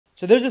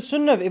So there's a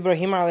sunnah of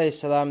Ibrahim alayhi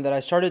salam that I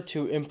started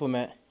to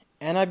implement,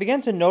 and I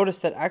began to notice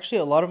that actually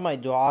a lot of my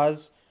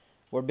du'as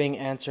were being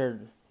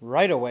answered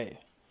right away.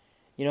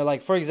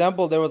 Like for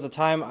example, there was a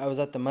time I was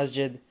at the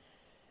masjid,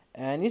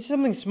 and it's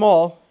something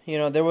small.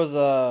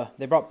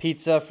 They brought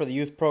pizza for the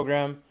youth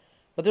program,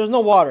 but there was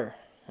no water.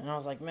 And I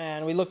was like,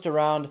 man, we looked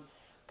around,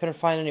 couldn't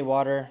find any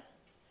water.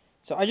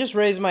 So I just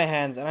raised my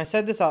hands, and I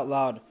said this out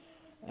loud.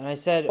 And I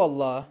said,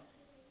 Allah,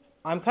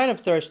 I'm kind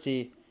of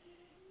thirsty.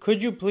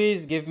 Could you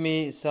please give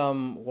me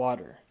some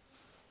water?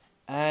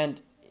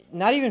 And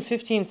not even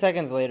 15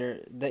 seconds later,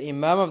 the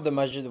imam of the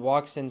masjid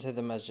walks into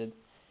the masjid.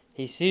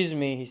 He sees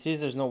me, he sees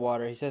there's no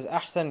water. He says,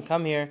 Ahsan,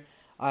 come here.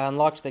 I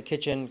unlocked the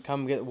kitchen,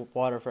 come get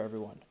water for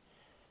everyone.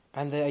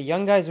 And the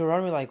young guys were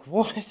around me like,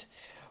 what?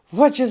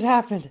 What just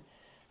happened?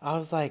 I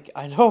was like,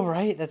 I know,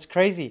 right? That's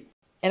crazy.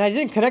 And I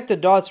didn't connect the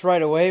dots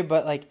right away,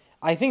 but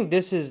I think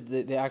this is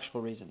the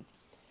actual reason.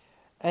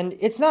 And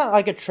it's not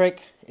like a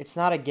trick, it's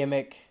not a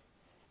gimmick.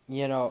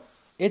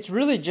 It's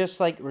really just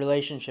like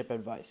relationship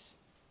advice.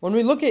 When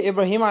we look at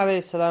Ibrahim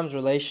alayhi salam's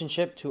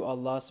relationship to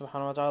Allah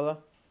subhanahu wa ta'ala,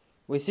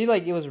 we see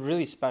it was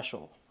really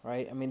special,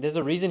 right? I mean, there's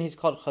a reason he's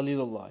called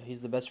Khalilullah.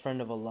 He's the best friend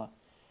of Allah.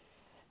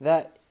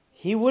 That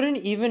he wouldn't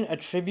even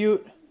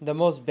attribute the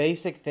most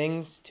basic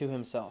things to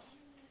himself.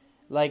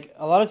 Like,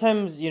 a lot of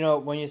times,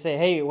 when you say,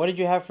 hey, what did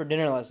you have for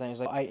dinner last night? He's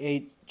like, I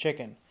ate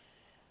chicken.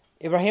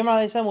 Ibrahim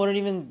alayhi salam wouldn't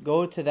even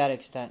go to that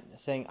extent,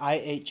 saying,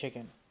 I ate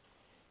chicken.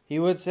 He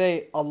would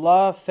say,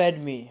 Allah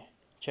fed me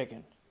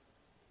chicken.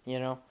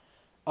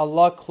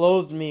 Allah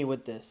clothed me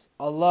with this.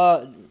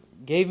 Allah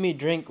gave me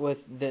drink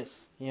with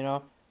this,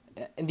 And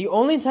the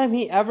only time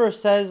he ever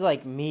says,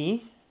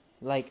 me,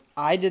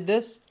 I did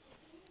this,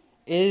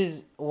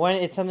 is when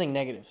it's something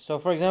negative. So,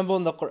 for example,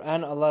 in the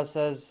Quran, Allah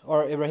says,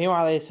 or Ibrahim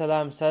alayhi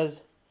salam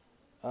says,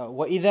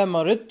 وَإِذَا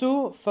مَرِضْتُ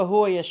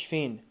فَهُوَ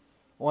يَشْفِينَ.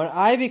 When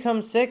I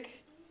become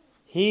sick,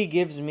 He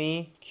gives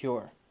me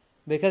cure.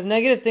 Because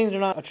negative things are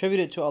not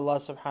attributed to Allah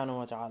subhanahu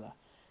wa ta'ala.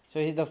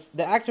 So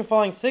the act of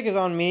falling sick is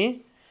on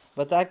me,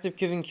 but the act of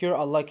giving cure,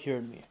 Allah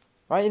cured me.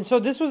 Right? And so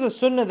this was a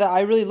sunnah that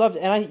I really loved,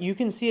 and you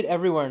can see it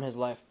everywhere in his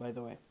life, by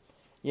the way.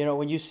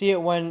 When you see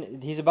it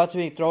when he's about to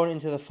be thrown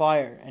into the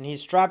fire, and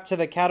he's strapped to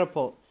the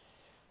catapult,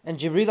 and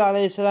Jibreel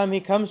alayhi salam,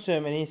 he comes to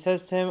him, and he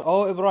says to him,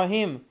 Oh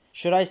Ibrahim,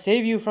 should I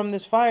save you from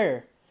this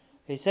fire?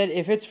 He said,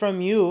 if it's from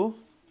you,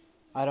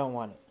 I don't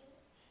want it.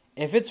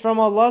 If it's from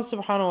Allah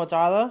subhanahu wa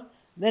ta'ala,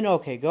 then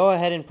okay, go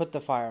ahead and put the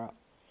fire out.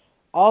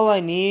 All I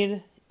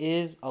need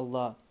is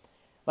Allah.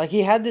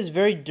 He had this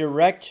very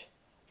direct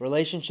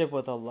relationship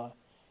with Allah.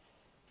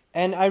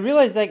 And I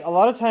realized a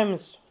lot of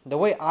times the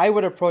way I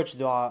would approach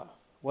dua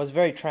was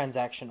very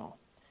transactional.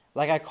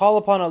 I call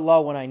upon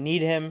Allah when I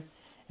need Him.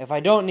 If I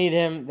don't need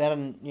Him,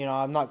 then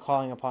I'm not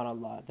calling upon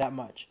Allah that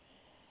much.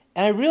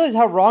 And I realized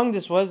how wrong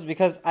this was,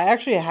 because I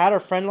actually had a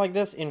friend like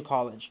this in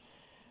college,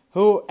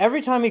 who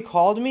every time he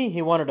called me,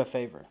 he wanted a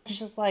favor. It's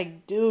just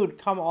dude,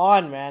 come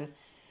on, man.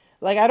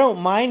 I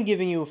don't mind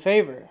giving you a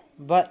favor,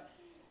 but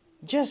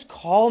just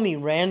call me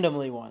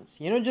randomly once.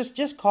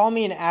 Just call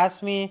me and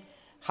ask me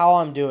how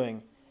I'm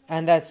doing.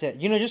 And that's it.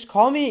 Just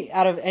call me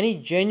out of any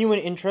genuine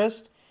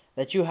interest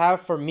that you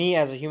have for me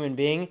as a human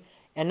being,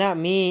 and not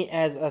me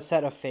as a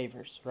set of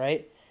favors,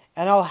 right?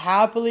 And I'll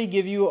happily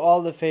give you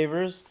all the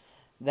favors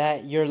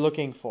that you're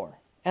looking for.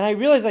 And I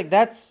realized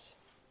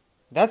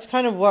that's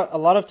kind of what a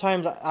lot of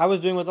times I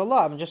was doing with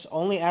Allah. I'm just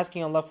only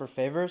asking Allah for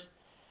favors.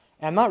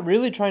 And I'm not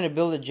really trying to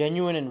build a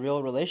genuine and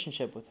real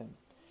relationship with Him.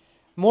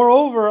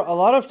 Moreover, a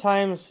lot of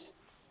times,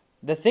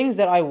 the things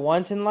that I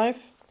want in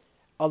life,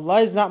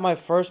 Allah is not my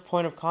first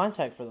point of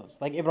contact for those.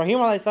 Like Ibrahim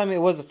alayhi salam, it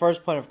was the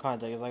first point of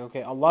contact. It's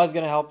okay, Allah is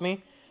going to help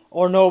me,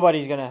 or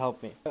nobody's going to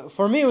help me.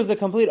 For me, it was the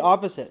complete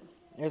opposite.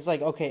 It's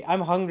okay,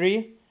 I'm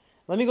hungry.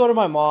 Let me go to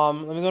my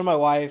mom. Let me go to my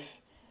wife.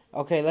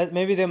 Okay,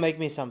 maybe they'll make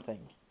me something,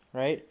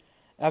 right?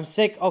 I'm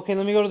sick. Okay,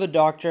 let me go to the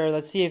doctor.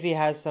 Let's see if he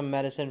has some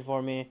medicine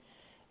for me,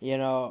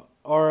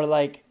 Or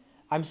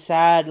I'm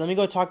sad. Let me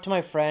go talk to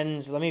my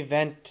friends. Let me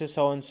vent to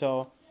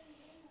so-and-so.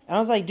 And I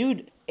was like,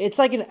 dude, it's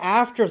an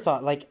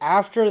afterthought.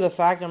 After the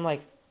fact, I'm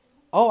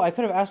oh, I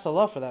could have asked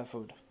Allah for that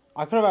food.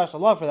 I could have asked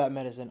Allah for that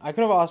medicine. I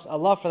could have asked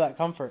Allah for that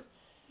comfort.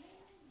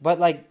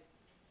 But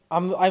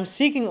I'm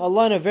seeking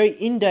Allah in a very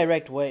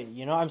indirect way.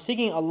 I'm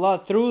seeking Allah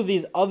through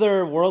these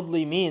other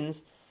worldly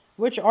means,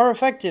 which are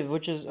effective,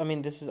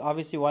 this is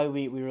obviously why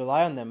we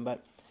rely on them.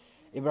 But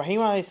Ibrahim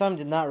alayhi salam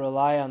did not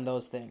rely on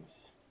those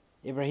things.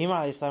 Ibrahim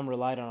alayhi salam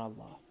relied on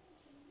Allah.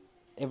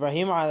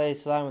 Ibrahim alayhi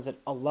salam said,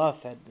 Allah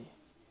fed me.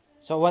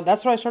 So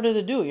that's what I started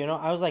to do,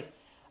 I was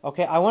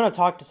okay, I want to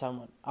talk to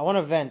someone. I want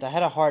to vent. I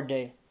had a hard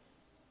day.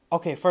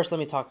 Okay, first let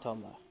me talk to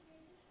Allah.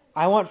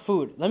 I want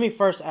food. Let me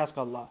first ask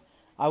Allah.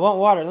 I want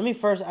water. Let me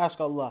first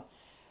ask Allah.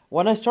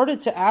 When I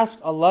started to ask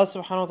Allah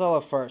subhanahu wa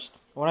ta'ala first,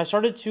 when I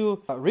started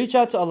to reach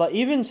out to Allah,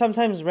 even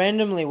sometimes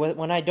randomly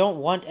when I don't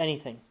want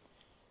anything,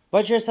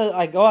 but just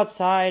I go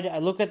outside, I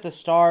look at the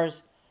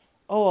stars,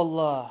 oh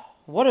Allah,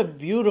 what a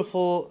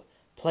beautiful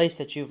place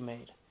that you've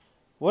made.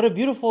 What a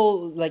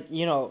beautiful,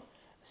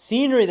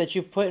 scenery that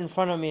you've put in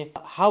front of me.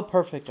 How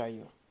perfect are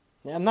you?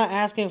 I'm not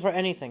asking for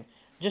anything.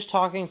 Just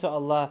talking to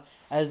Allah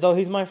as though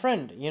He's my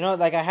friend. You know,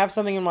 like I have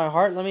something in my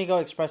heart, let me go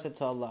express it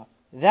to Allah.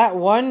 That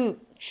one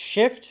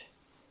shift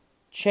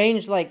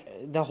changed like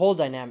the whole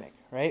dynamic,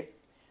 right?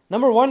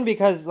 Number one,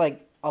 because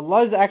like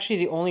Allah is actually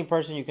the only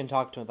person you can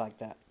talk to like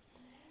that.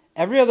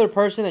 Every other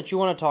person that you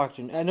want to talk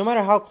to, no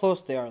matter how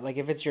close they are, like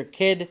if it's your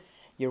kid,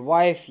 your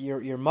wife,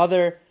 your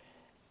mother,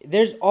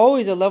 there's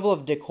always a level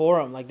of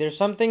decorum. Like there's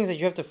some things that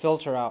you have to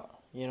filter out.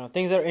 You know,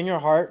 things that are in your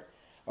heart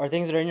or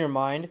things that are in your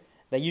mind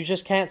that you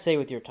just can't say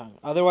with your tongue.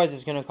 Otherwise,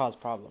 it's going to cause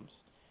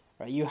problems.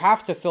 Right? You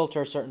have to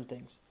filter certain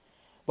things.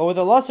 But with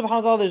Allah subhanahu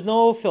wa ta'ala, there's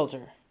no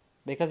filter.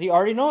 Because He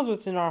already knows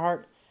what's in our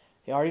heart.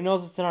 He already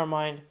knows what's in our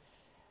mind.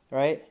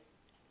 Right?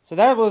 So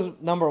that was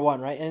number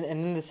one, right? And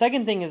then the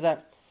second thing is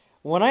that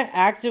when I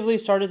actively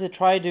started to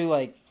try to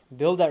like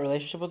build that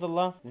relationship with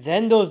Allah,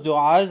 then those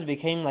du'as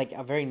became like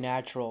a very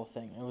natural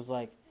thing. It was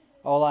like,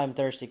 oh Allah, I'm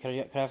thirsty. Could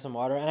I have some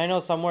water? And I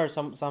know somewhere,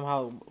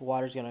 somehow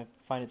water's going to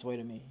find its way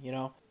to me, you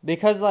know?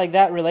 Because like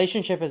that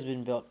relationship has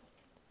been built.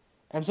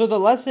 And so the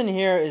lesson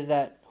here is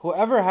that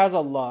whoever has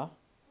Allah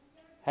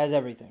has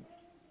everything.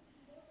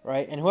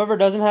 Right? And whoever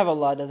doesn't have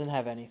Allah doesn't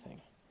have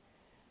anything.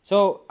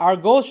 So our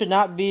goal should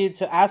not be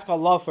to ask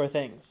Allah for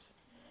things.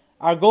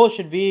 Our goal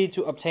should be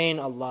to obtain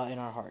Allah in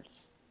our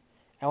hearts.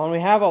 And when we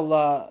have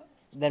Allah,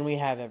 then we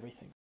have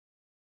everything.